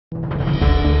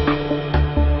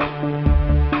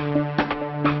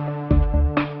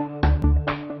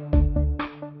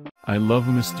I love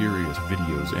mysterious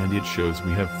videos and it shows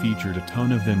we have featured a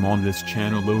ton of them on this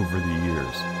channel over the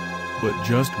years. But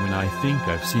just when I think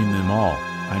I've seen them all,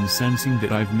 I'm sensing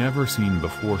that I've never seen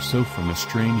before. So from a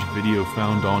strange video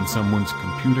found on someone's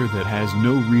computer that has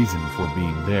no reason for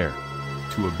being there,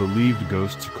 to a believed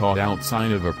ghosts caught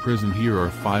outside of a prison, here are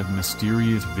 5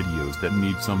 mysterious videos that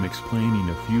need some explaining,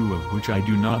 a few of which I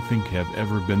do not think have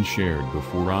ever been shared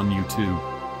before on YouTube.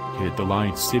 Hit the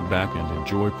lights, sit back and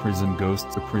enjoy Prison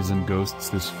Ghosts. The Prison Ghosts.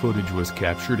 This footage was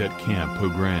captured at Campo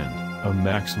Grande, a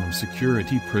maximum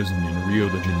security prison in Rio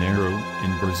de Janeiro,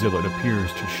 in Brazil. It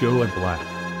appears to show a black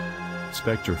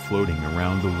specter floating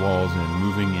around the walls and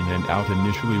moving in and out.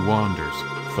 Initially Wanders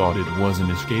thought it was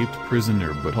an escaped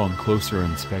prisoner, but on closer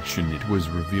inspection it was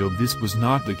revealed this was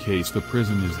not the case. The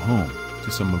prison is home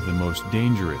to some of the most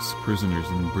dangerous prisoners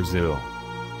in Brazil,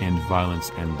 and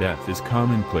violence and death is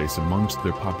commonplace amongst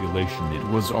their population. It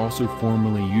was also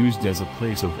formerly used as a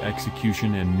place of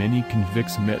execution and many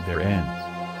convicts met their ends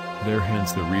there,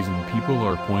 hence the reason people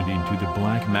are pointing to the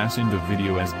black mass in the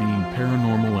video as being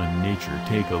paranormal in nature.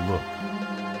 Take a look.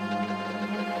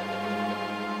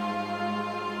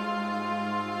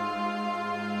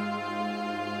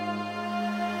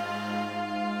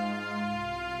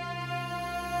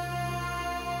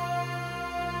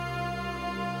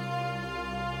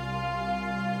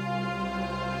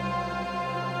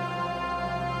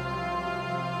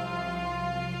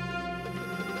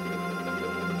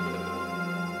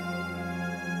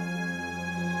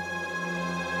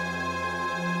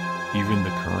 Even the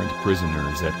current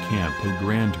prisoners at Campo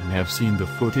Grande who have seen the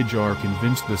footage are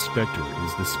convinced the specter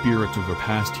is the spirit of a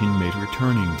past inmate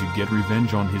returning to get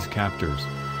revenge on his captors.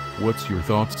 What's your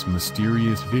thoughts?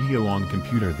 Mysterious video on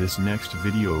computer. This next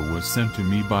video was sent to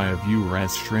me by a viewer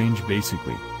as strange.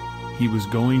 Basically, he was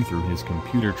going through his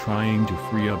computer trying to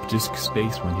free up disk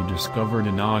space when he discovered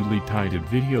an oddly titled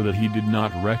video that he did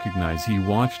not recognize. He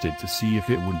watched it to see if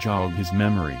it would jog his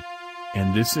memory,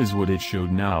 and this is what it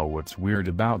showed. Now what's weird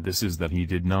about this is that he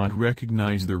did not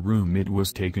recognize the room it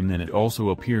was taken in. It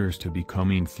also appears to be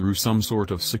coming through some sort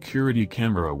of security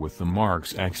camera with the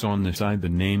marks X on the side. The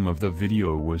name of the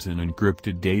video was an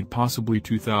encrypted date, possibly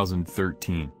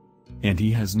 2013. And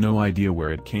he has no idea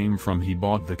where it came from. He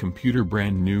bought the computer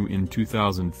brand new in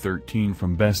 2013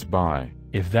 from Best Buy.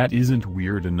 If that isn't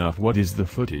weird enough, what is the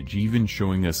footage even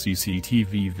showing? A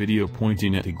CCTV video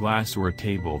pointing at a glass or a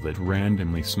table that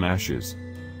randomly smashes.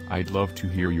 I'd love to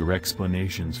hear your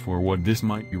explanations for what this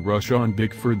might be. Russian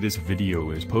Bigford. This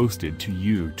video is posted to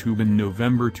YouTube in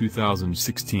November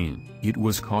 2016. It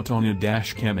was caught on a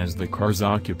dashcam as the car's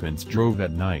occupants drove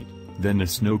at night, then a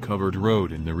snow-covered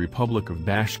road in the Republic of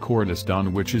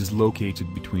Bashkortostan, which is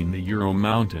located between the Ural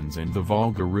Mountains and the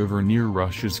Volga River near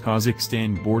Russia's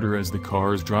Kazakhstan border. As the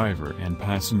car's driver and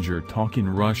passenger talk in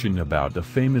Russian about the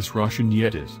famous Russian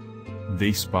Yetis,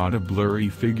 they spot a blurry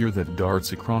figure that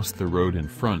darts across the road in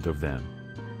front of them.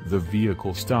 The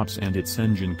vehicle stops and its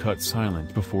engine cuts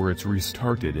silent before it's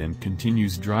restarted and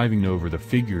continues driving over the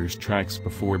figure's tracks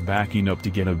before backing up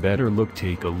to get a better look.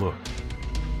 Take a look.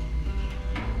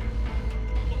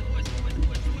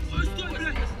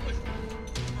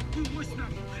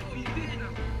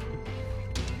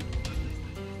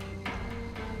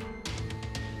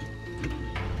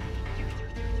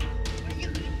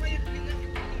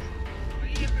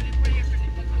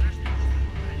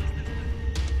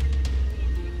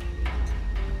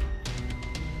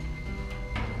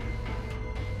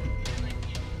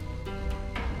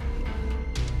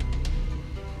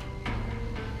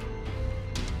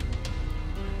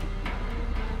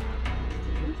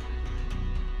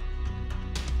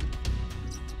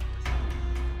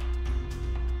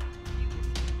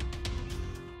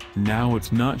 Now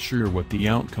it's not sure what the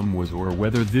outcome was or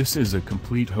whether this is a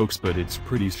complete hoax, but it's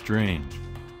pretty strange.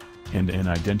 And an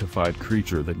identified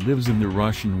creature that lives in the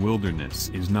Russian wilderness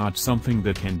is not something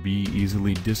that can be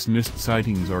easily dismissed.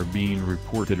 Sightings are being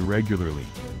reported regularly,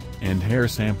 and hair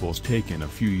samples taken a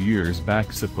few years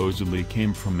back supposedly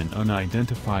came from an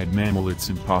unidentified mammal. It's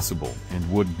impossible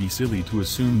and would be silly to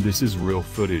assume this is real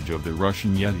footage of the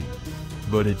Russian Yeti.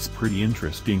 But it's pretty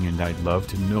interesting, and I'd love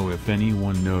to know if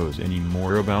anyone knows any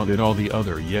more about it. All the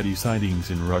other Yeti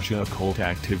sightings in Russia, occult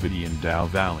activity in Dow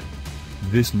Valley.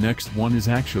 This next one is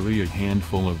actually a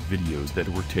handful of videos that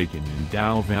were taken in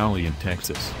Dow Valley in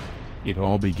Texas. It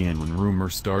all began when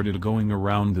rumors started going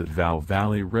around that Dow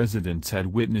Valley residents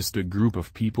had witnessed a group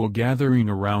of people gathering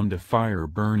around a fire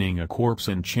burning a corpse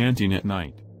and chanting at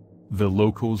night. The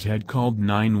locals had called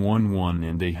 911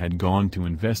 and they had gone to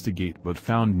investigate but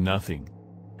found nothing.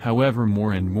 However,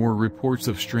 more and more reports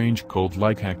of strange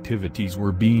cult-like activities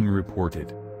were being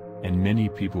reported. and many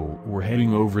people were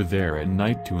heading over there at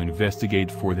night to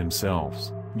investigate for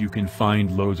themselves. You can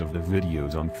find loads of the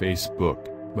videos on Facebook,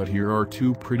 but here are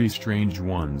two pretty strange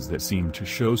ones that seem to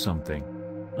show something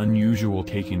unusual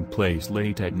taking place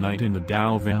late at night in the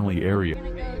Dow Valley area.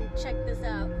 We're gonna go check this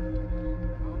out.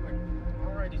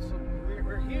 Alrighty, so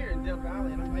we're here in Dow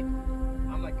Valley, and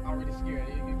I'm like already scared.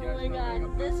 You guys, Oh my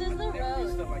God, this is the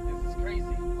road. Stuff like this is crazy.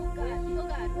 Oh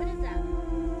God, what is that?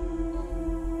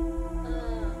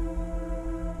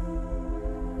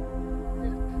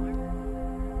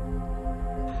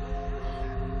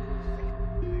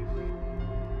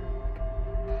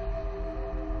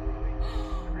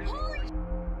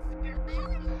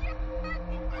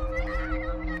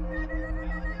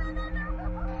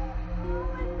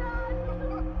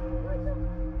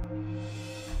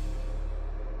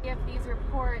 If these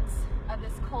reports of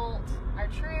this cult are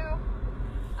true,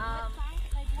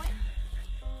 Like what?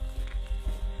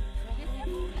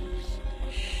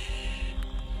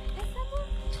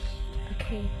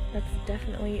 Okay, that's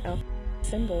definitely a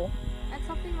symbol. That's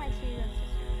something my two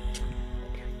sisters.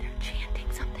 They're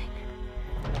chanting something.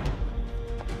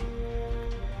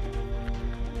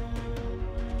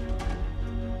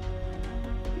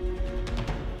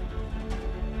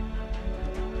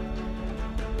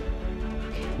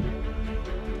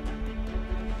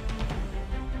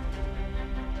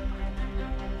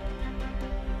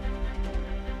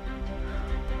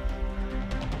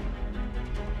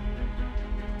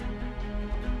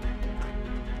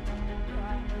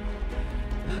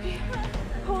 Okay.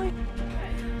 Holy.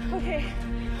 Okay.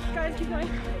 Guys, keep going.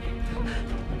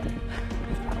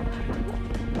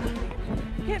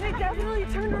 Yeah, they definitely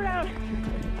turned around.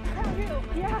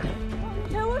 Yeah.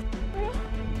 Yeah, look.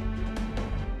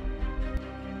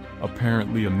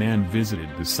 Apparently a man visited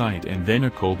the site and then a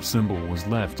cult symbol was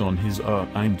left on his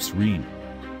screen.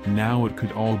 Now it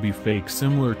could all be fake,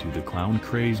 similar to the clown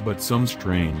craze, but some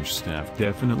strange stuff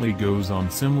definitely goes on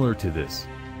similar to this.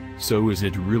 So is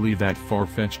it really that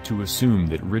far-fetched to assume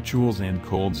that rituals and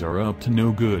cults are up to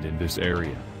no good in this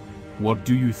area? What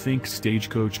do you think,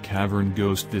 Stagecoach Cavern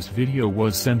Ghost? This video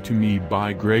was sent to me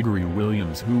by Gregory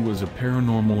Williams, who was a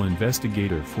paranormal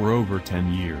investigator for over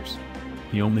 10 years.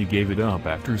 He only gave it up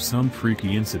after some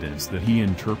freaky incidents that he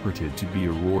interpreted to be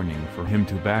a warning for him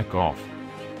to back off.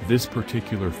 This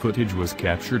particular footage was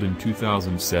captured in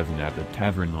 2007 at the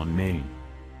Tavern on Main,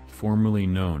 formerly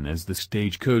known as the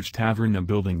Stagecoach Tavern, a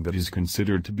building that is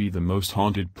considered to be the most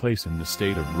haunted place in the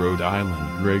state of Rhode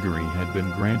Island. Gregory had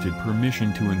been granted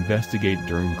permission to investigate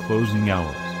during closing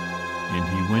hours, and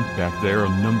he went back there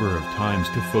a number of times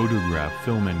to photograph,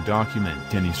 film and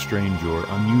document any strange or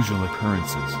unusual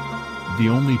occurrences. The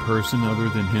only person other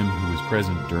than him who was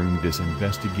present during this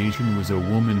investigation was a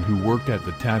woman who worked at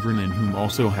the tavern and whom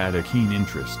also had a keen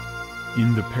interest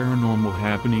in the paranormal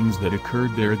happenings that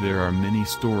occurred there. There are many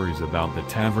stories about the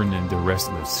tavern and the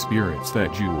restless spirits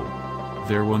that jewel.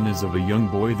 There one is of a young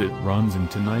boy that runs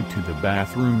into night to the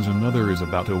bathrooms. Another is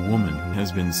about a woman who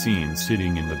has been seen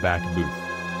sitting in the back booth,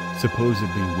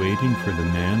 supposedly waiting for the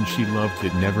man she loved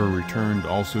that never returned.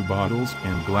 Also, bottles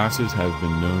and glasses have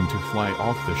been known to fly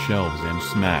off the shelves and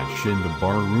smash in the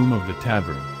bar room of the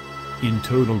tavern. In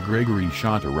total, Gregory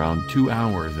shot around 2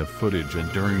 hours of footage, and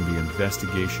during the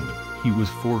investigation, he was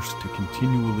forced to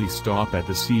continually stop at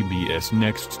the CBS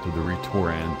next to the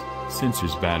Retour, and, since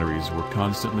his batteries were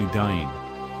constantly dying,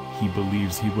 he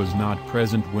believes he was not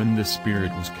present when the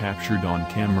spirit was captured on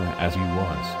camera, as he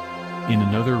was in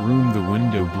another room. The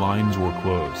window blinds were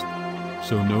closed,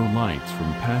 so no lights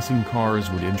from passing cars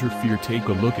would interfere. Take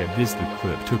a look at this. The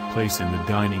clip took place in the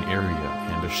dining area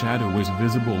and a shadow is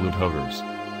visible. It hovers.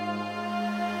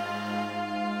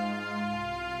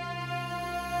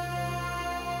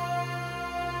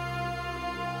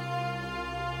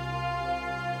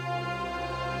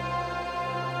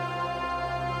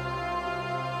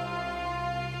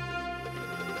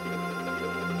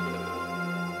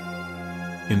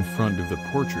 in front of the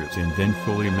portraits and then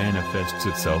fully manifests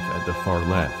itself at the far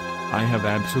left. I have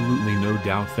absolutely no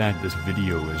doubt that this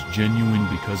video is genuine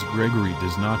because Gregory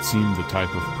does not seem the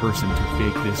type of person to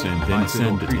fake this and then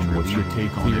send it in. What's your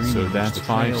take on it? So that's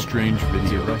 5 strange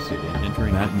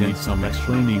videos that need some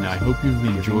explaining. I hope you've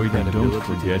enjoyed and don't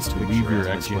forget to leave your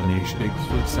explanation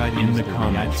in the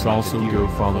comments. Also go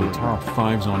follow Top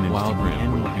 5s on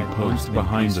Instagram where we post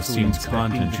behind the scenes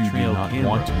content you do not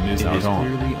want to miss out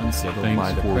on.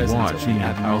 Thanks for watching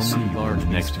and I'll see you in the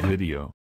next video.